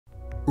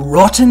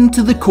Rotten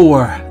to the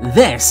core.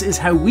 This is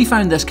how we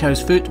found this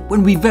cow's foot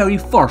when we very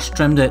first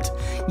trimmed it.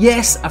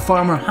 Yes, a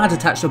farmer had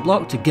attached a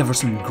block to give her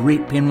some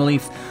great pain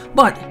relief,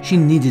 but she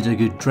needed a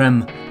good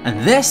trim.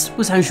 And this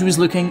was how she was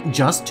looking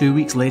just 2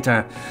 weeks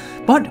later.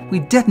 But we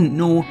didn't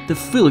know the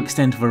full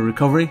extent of her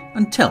recovery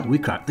until we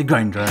cracked the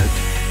grinder out.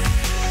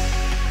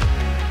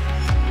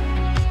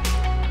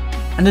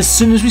 And as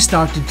soon as we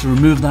started to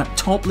remove that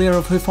top layer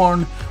of hoof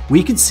horn,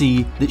 we could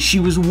see that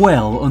she was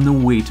well on the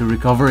way to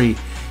recovery.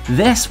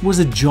 This was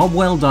a job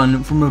well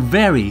done from a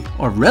very,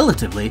 or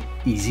relatively,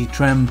 easy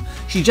trim.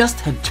 She just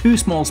had 2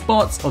 small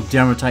spots of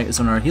dermatitis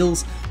on her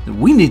heels that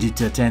we needed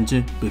to attend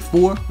to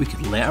before we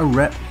could let her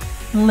rip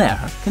and let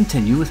her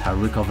continue with her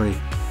recovery.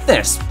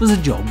 This was a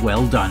job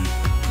well done.